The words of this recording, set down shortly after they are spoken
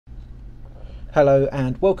Hello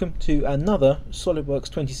and welcome to another SolidWorks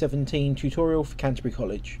 2017 tutorial for Canterbury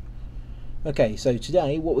College. Okay, so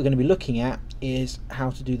today what we're going to be looking at is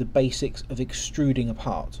how to do the basics of extruding a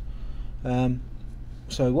part.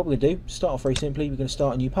 So what we're going to do, start off very simply, we're going to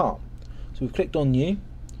start a new part. So we've clicked on new,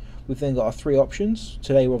 we've then got our three options.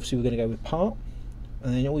 Today obviously we're going to go with part,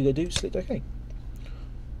 and then all you're going to do is select OK.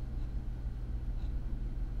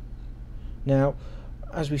 Now,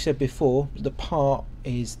 as we said before, the part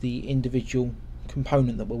is the individual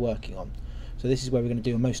component that we're working on. So this is where we're going to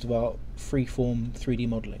do most of our freeform 3D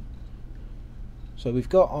modelling. So we've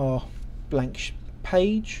got our blank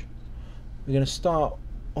page. We're going to start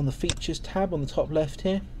on the Features tab on the top left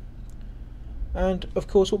here. And of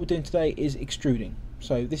course what we're doing today is extruding.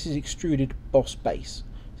 So this is Extruded Boss base.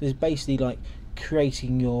 So it's basically like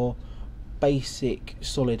creating your basic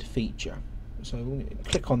solid feature. So we'll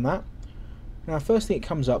click on that. Now, first thing it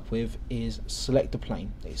comes up with is select a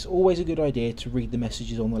plane. It's always a good idea to read the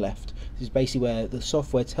messages on the left. This is basically where the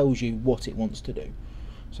software tells you what it wants to do.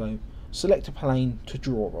 So select a plane to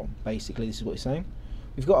draw on, basically this is what it's saying.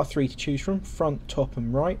 We've got our three to choose from, front, top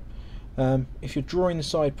and right. If you're drawing the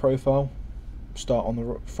side profile, start on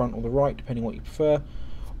the front or the right, depending on what you prefer.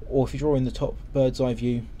 Or if you're drawing the top bird's eye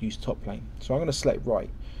view, use the top plane. So I'm going to select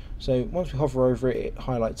right. So once we hover over it, it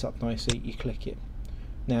highlights up nicely, you click it.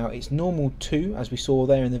 Now it's normal 2 as we saw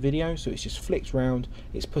there in the video, so it's just flicked round,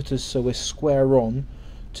 it's put us so we're square on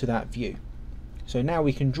to that view. So now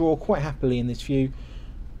we can draw quite happily in this view,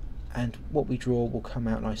 and what we draw will come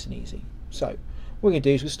out nice and easy. So what we're going to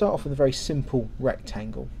do is we'll start off with a very simple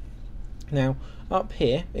rectangle. Now up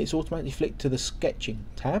here it's automatically flicked to the sketching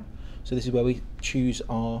tab, so this is where we choose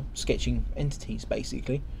our sketching entities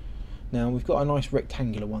basically. Now we've got a nice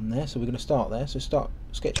rectangular one there, so we're going to start there, so start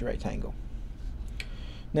sketch a rectangle.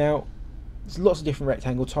 Now, there's lots of different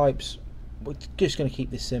rectangle types. We're just going to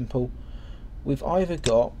keep this simple. We've either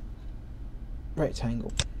got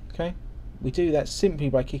rectangle, okay? We do that simply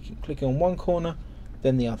by clicking on one corner,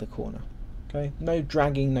 then the other corner, okay? No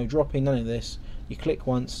dragging, no dropping, none of this. You click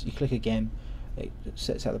once, you click again, it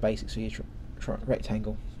sets out the basics of your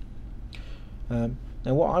rectangle.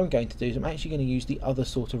 Now what I'm going to do is I'm actually going to use the other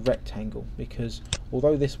sort of rectangle, because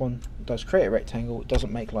although this one does create a rectangle, it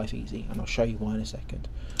doesn't make life easy, and I'll show you why in a second.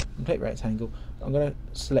 Click rectangle, I'm going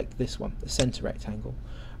to select this one, the center rectangle.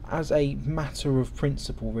 As a matter of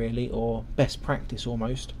principle really, or best practice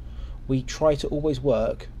almost, we try to always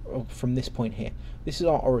work from this point here. This is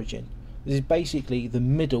our origin. This is basically the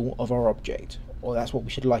middle of our object, or that's what we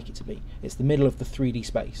should like it to be. It's the middle of the 3D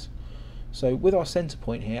space. So with our center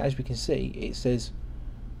point here, as we can see, it says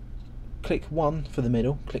click 1 for the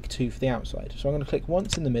middle, click 2 for the outside. So I'm going to click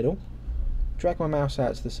once in the middle, drag my mouse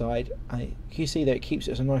out to the side, and you see that it keeps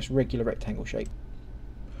it as a nice regular rectangle shape.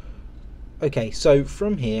 Okay, so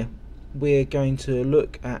from here we're going to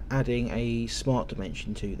look at adding a smart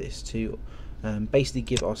dimension to this to basically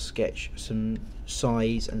give our sketch some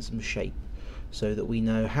size and some shape, so that we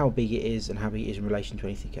know how big it is and how big it is in relation to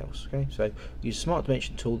anything else. Okay, so use the smart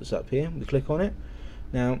dimension tool that's up here, we click on it.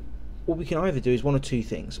 Now what we can either do is one of two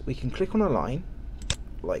things. We can click on a line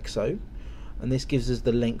like so, and this gives us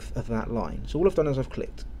the length of that line. So all I've done is I've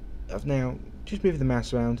clicked. I've now just moved the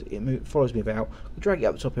mouse around, it follows me about, I'll drag it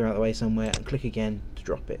up the top here out of the way somewhere and click again to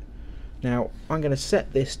drop it. Now I'm going to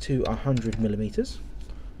set this to 100mm.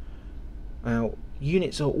 Now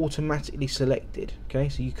units are automatically selected, okay,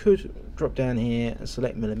 so you could drop down here and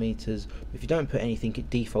select millimeters. If you don't put anything, it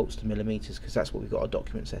defaults to millimeters because that's what we've got our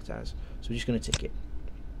document set as. So we're just going to tick it.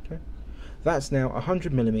 Okay, that's now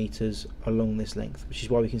 100mm along this length, which is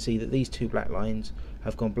why we can see that these two black lines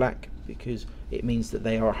have gone black, because it means that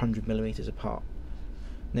they are 100mm apart.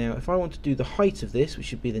 Now if I want to do the height of this, which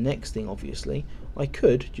should be the next thing obviously, I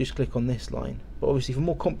could just click on this line, but obviously for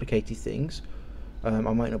more complicated things I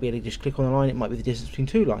might not be able to just click on the line, it might be the distance between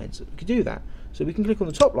two lines. We could do that. So we can click on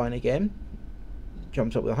the top line again,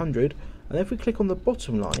 jumps up with 100, and then if we click on the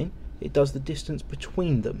bottom line, it does the distance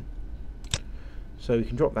between them. So we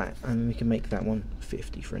can drop that and we can make that one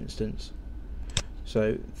 50 for instance.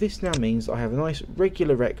 So this now means I have a nice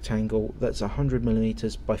regular rectangle that's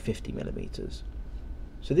 100mm by 50mm.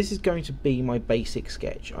 So this is going to be my basic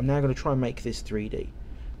sketch. I'm now going to try and make this 3D.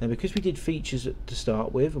 Now because we did features to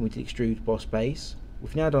start with and we did Extruded Boss base,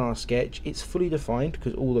 we've now done our sketch. It's fully defined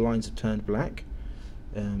because all the lines have turned black,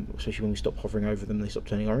 especially when we stop hovering over them, they stop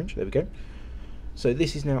turning orange. There we go. So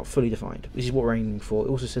this is now fully defined. This is what we're aiming for. It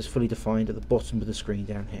also says fully defined at the bottom of the screen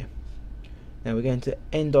down here. Now we're going to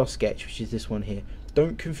end our sketch, which is this one here.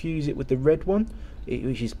 Don't confuse it with the red one,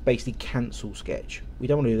 which is basically cancel sketch. We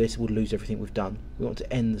don't want to do this, we'll lose everything we've done. We want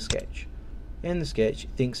to end the sketch. in the sketch, it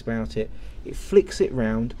thinks about it, it flicks it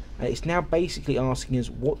round, and it's now basically asking us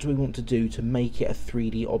what do we want to do to make it a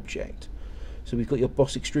 3D object. So we've got your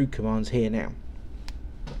Boss extrude commands here now.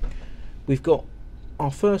 We've got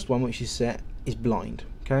our first one, which is set, is blind.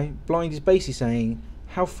 Okay, blind is basically saying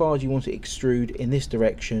how far do you want to extrude in this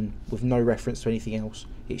direction with no reference to anything else.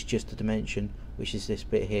 It's just a dimension, which is this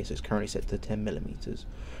bit here, so it's currently set to 10mm.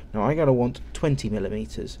 Now I'm going to want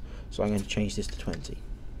 20mm, so I'm going to change this to 20.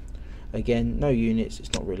 Again, no units,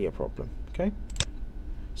 it's not really a problem. Okay,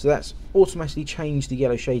 so that's automatically changed the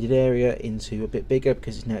yellow shaded area into a bit bigger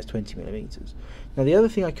because now it's 20mm. Now the other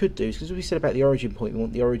thing I could do is, because we said about the origin point, we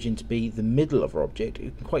want the origin to be the middle of our object.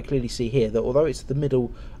 You can quite clearly see here that although it's the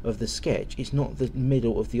middle of the sketch, it's not the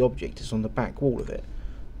middle of the object, it's on the back wall of it.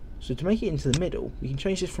 So to make it into the middle, we can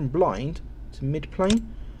change this from blind to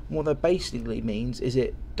mid-plane, and what that basically means is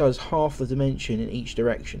it does half the dimension in each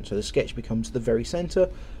direction. So the sketch becomes the very centre,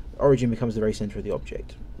 origin becomes the very centre of the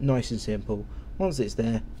object. Nice and simple. Once it's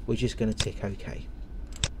there, we're just going to tick OK.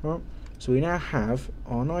 Right. So we now have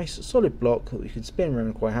our nice solid block that we can spin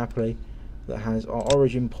around quite happily, that has our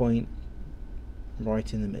origin point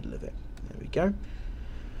right in the middle of it. There we go.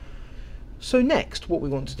 So next, what we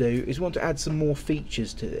want to do is we want to add some more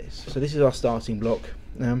features to this. So this is our starting block.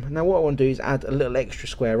 Now what I want to do is add a little extra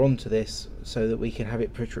square onto this so that we can have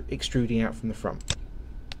it extruding out from the front.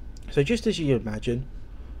 So just as you imagine,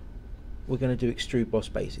 we're going to do Extrude Boss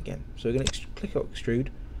base again. So we're going to click on Extrude.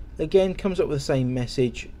 Again, comes up with the same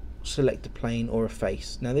message, select a plane or a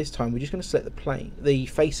face. Now this time we're just going to select the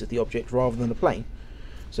face of the object rather than the plane.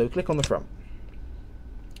 So click on the front.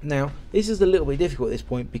 Now this is a little bit difficult at this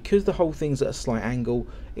point because the whole thing's at a slight angle.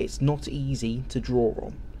 It's not easy to draw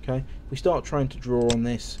on. Okay, if we start trying to draw on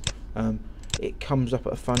this, it comes up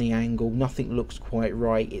at a funny angle, nothing looks quite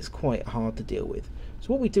right, it's quite hard to deal with. So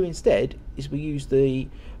what we do instead is we use the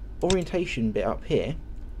orientation bit up here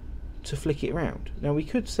to flick it around. Now we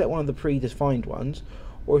could set one of the predefined ones,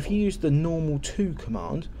 or if you use the normal to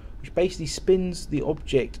command, which basically spins the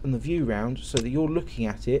object and the view round so that you're looking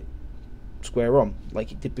at it square on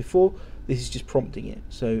like it did before. This is just prompting it.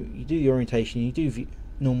 So you do the orientation, you do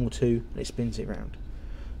normal to, and it spins it round.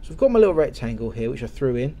 So I've got my little rectangle here which I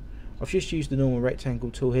threw in. I've just used the normal rectangle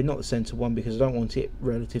tool here, not the center one, because I don't want it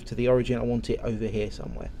relative to the origin, I want it over here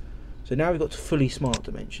somewhere. So now we've got to fully smart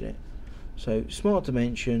dimension it. So smart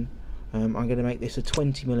dimension, I'm going to make this a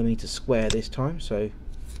 20mm square this time. So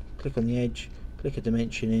click on the edge, click a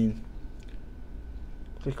dimension in,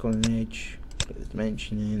 click on an edge, click the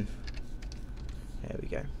dimension in. There we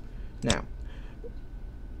go. Now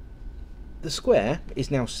the square is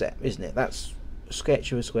now set, isn't it? That's a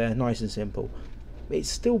sketch of a square, nice and simple. It's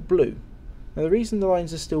still blue. Now the reason the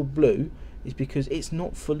lines are still blue is because it's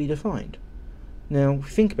not fully defined. Now, if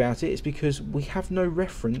you think about it, it's because we have no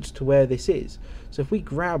reference to where this is. So if we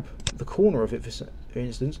grab the corner of it, for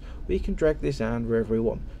instance, we can drag this down wherever we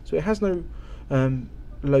want. So it has no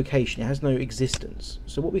location, it has no existence.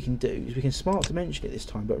 So what we can do is we can smart dimension it this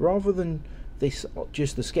time, but rather than this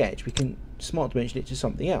just the sketch, we can smart dimension it to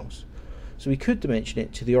something else. So we could dimension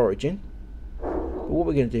it to the origin, but what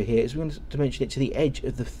we're going to do here is we're going to dimension it to the edge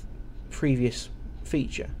of the previous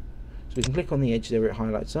feature. So we can click on the edge there where it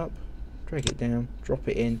highlights up, drag it down, drop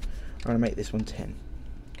it in. I'm going to make this one 10.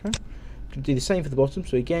 Okay, we can do the same for the bottom.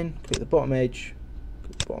 So again, click the bottom edge,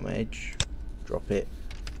 drop it,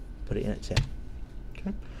 put it in at 10.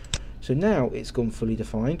 Okay, so now it's gone fully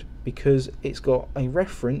defined because it's got a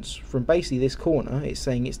reference from basically this corner. It's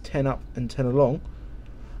saying it's 10 up and 10 along,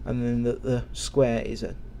 and then the square is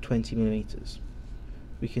at 20mm.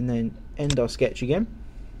 We can then end our sketch again.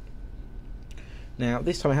 Now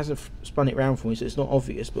this time it hasn't spun it round for me, so it's not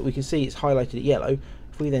obvious, but we can see it's highlighted at yellow.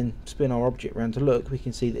 If we then spin our object round to look, we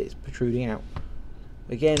can see that it's protruding out.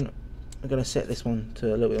 Again, I'm going to set this one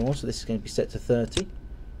to a little bit more, so this is going to be set to 30,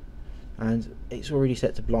 and it's already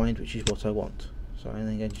set to blind, which is what I want. So I'm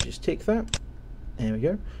then going to just tick that. There we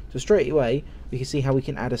go. So straight away we can see how we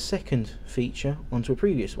can add a second feature onto a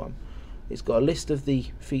previous one. It's got a list of the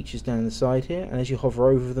features down the side here, and as you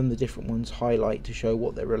hover over them, the different ones highlight to show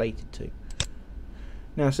what they're related to.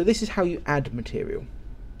 Now, so this is how you add material.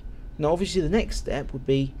 Now obviously the next step would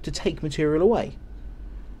be to take material away.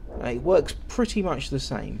 It works pretty much the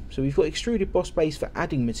same. So we've got Extruded Boss base for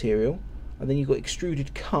adding material, and then you've got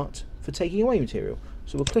Extruded Cut for taking away material.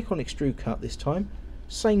 So we'll click on Extrude Cut this time.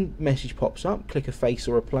 Same message pops up, click a face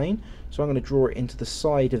or a plane. So I'm going to draw it into the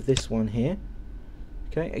side of this one here.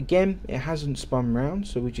 Okay, again, it hasn't spun round,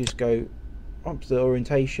 so we just go up to the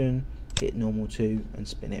orientation, hit normal to, and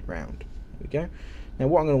spin it round. There we go. Now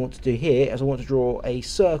what I'm going to want to do here is I want to draw a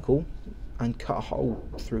circle and cut a hole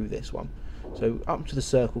through this one. So up to the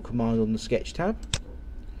circle command on the sketch tab.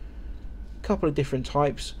 A couple of different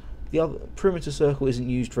types. The other perimeter circle isn't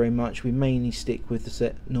used very much. We mainly stick with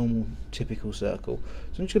the normal typical circle.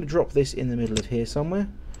 So I'm just going to drop this in the middle of here somewhere.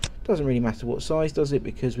 Doesn't really matter what size, does it,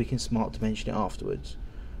 because we can smart dimension it afterwards.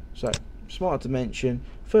 So smart dimension,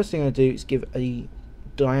 first thing I do is give a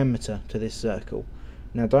diameter to this circle.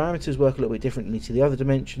 Now diameters work a little bit differently to the other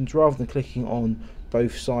dimensions. Rather than clicking on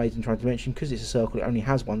both sides and trying to dimension, because it's a circle it only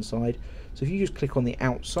has one side, so if you just click on the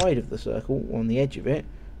outside of the circle, on the edge of it,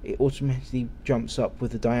 it automatically jumps up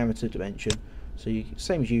with the diameter dimension. So you,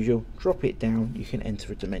 same as usual, drop it down, you can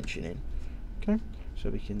enter a dimension in. Okay, so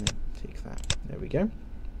we can then tick that. There we go.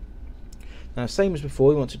 Now same as before,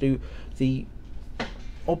 we want to do the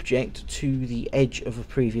object to the edge of a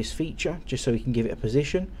previous feature, just so we can give it a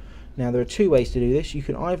position. Now there are two ways to do this. You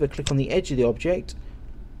can either click on the edge of the object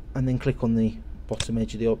and then click on the bottom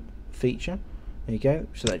edge of the feature. There you go,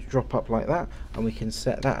 so that drop up like that, and we can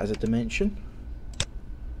set that as a dimension.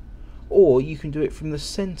 Or you can do it from the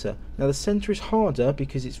center. Now the center is harder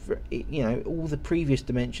because you know, all the previous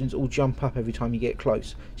dimensions all jump up every time you get close.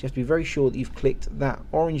 So you have to be very sure that you've clicked that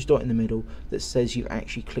orange dot in the middle that says you've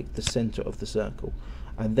actually clicked the center of the circle,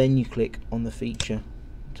 and then you click on the feature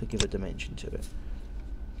to give a dimension to it.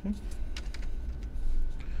 Okay.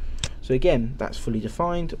 So again, that's fully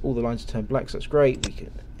defined. All the lines are turned black, so that's great. We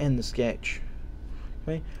can end the sketch.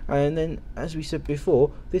 Okay, and then as we said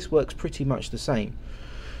before, this works pretty much the same.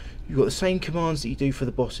 You've got the same commands that you do for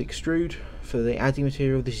the Boss extrude for the adding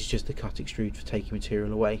material. This is just the cut extrude for taking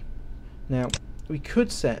material away. Now we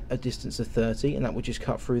could set a distance of 30 and that would just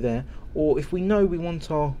cut through there, or if we know we want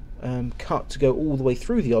our cut to go all the way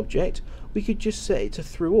through the object, we could just set it to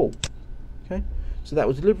through all. Okay, so that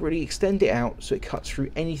would deliberately extend it out so it cuts through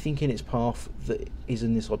anything in its path that is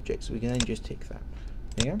in this object. So we can then just tick that.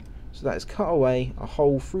 There you go. So that is cut away a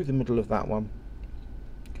hole through the middle of that one.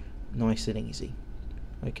 Nice and easy.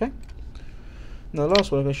 Okay. Now the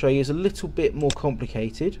last one I'm going to show you is a little bit more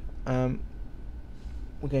complicated. We're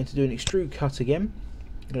going to do an extrude cut again.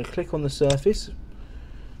 I'm going to click on the surface.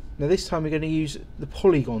 Now this time we're going to use the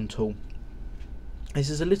Polygon Tool. This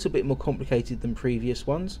is a little bit more complicated than previous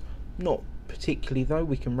ones. Not particularly though,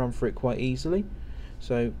 we can run through it quite easily.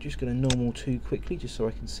 So just going to normal to quickly just so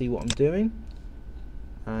I can see what I'm doing.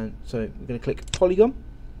 And so we're going to click Polygon.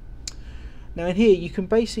 Now in here you can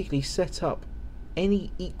basically set up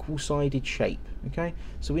any equal-sided shape. Okay,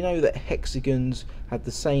 so we know that hexagons have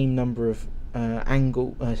the same number of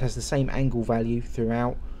has the same angle value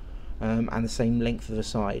throughout, and the same length of the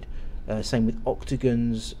side. Same with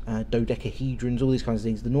octagons, dodecahedrons, all these kinds of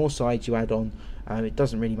things. The more sides you add on, it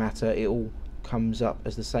doesn't really matter. It all comes up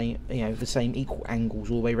as the same, you know, the same equal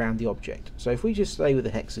angles all the way around the object. So if we just stay with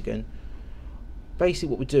the hexagon, basically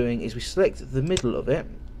what we're doing is we select the middle of it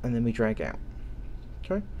and then we drag out.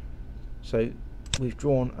 Okay, so we've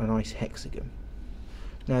drawn a nice hexagon.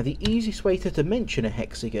 Now the easiest way to dimension a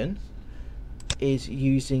hexagon is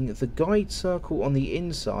using the guide circle on the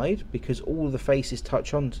inside, because all the faces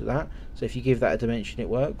touch onto that. So if you give that a dimension, it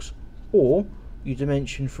works. Or you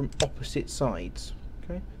dimension from opposite sides.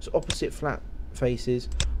 Okay, so opposite flat faces,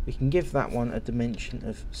 we can give that one a dimension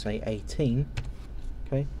of say 18.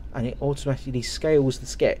 Okay, and it automatically scales the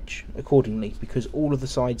sketch accordingly because all of the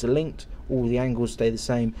sides are linked, all the angles stay the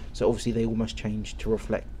same, so obviously they all must change to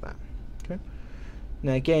reflect that. Okay.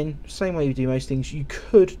 Now again, same way we do most things, you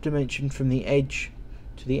could dimension from the edge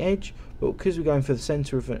to the edge, but because we're going for the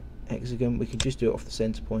center of a hexagon, we can just do it off the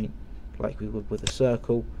center point like we would with a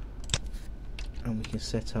circle, and we can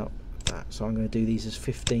set up that. So I'm going to do these as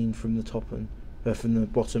 15 from the top and from the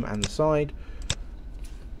bottom and the side.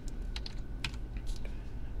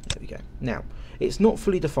 There we go. Now it's not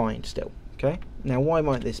fully defined still. Okay. Now why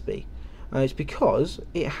might this be? It's because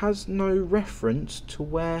it has no reference to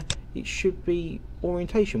where it should be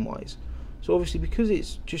orientation wise. So obviously because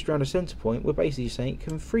it's just around a center point, we're basically saying it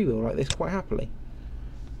can freewheel like this quite happily.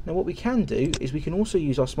 Now what we can do is we can also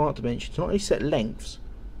use our smart dimension to not only set lengths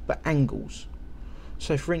but angles.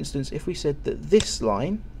 So for instance, if we said that this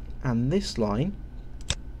line and this line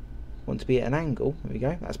want to be at an angle, there we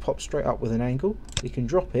go, that's popped straight up with an angle, we can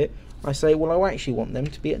drop it. I say, well, I actually want them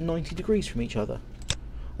to be at 90 degrees from each other.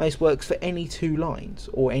 This works for any two lines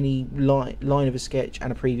or any line of a sketch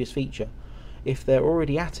and a previous feature. If they're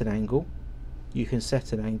already at an angle, you can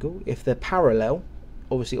set an angle. If they're parallel,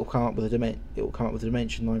 obviously it will come up with a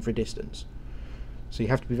dimension line for a distance. So you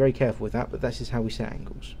have to be very careful with that, but this is how we set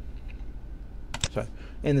angles. So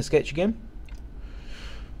in the sketch again.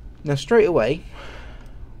 Now straight away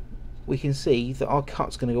we can see that our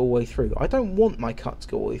cut's going to go all the way through. I don't want my cut to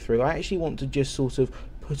go all the way through. I actually want to just sort of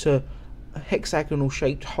put a hexagonal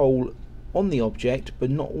shaped hole on the object but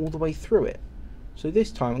not all the way through it. So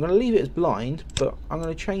this time I'm going to leave it as blind, but I'm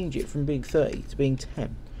going to change it from being 30 to being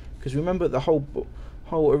 10, because remember the whole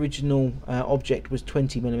original object was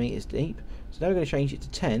 20mm deep, so now we're going to change it to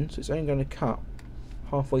 10, so it's only going to cut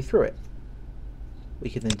halfway through it. We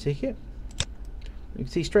can then tick it. You can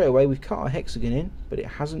see straight away we've cut our hexagon in, but it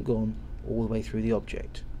hasn't gone all the way through the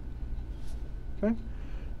object. Okay,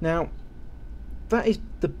 now that is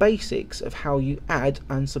the basics of how you add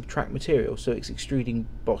and subtract material. So it's Extruding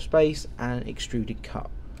Boss base and Extruded Cut,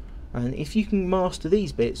 and if you can master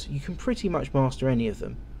these bits, you can pretty much master any of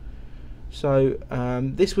them. So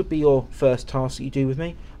this would be your first task that you do with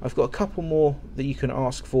me. I've got a couple more that you can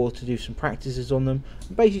ask for to do some practices on them,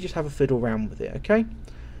 and basically just have a fiddle around with it, okay?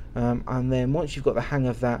 And then once you've got the hang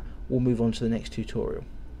of that, we'll move on to the next tutorial.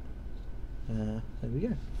 There we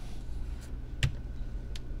go.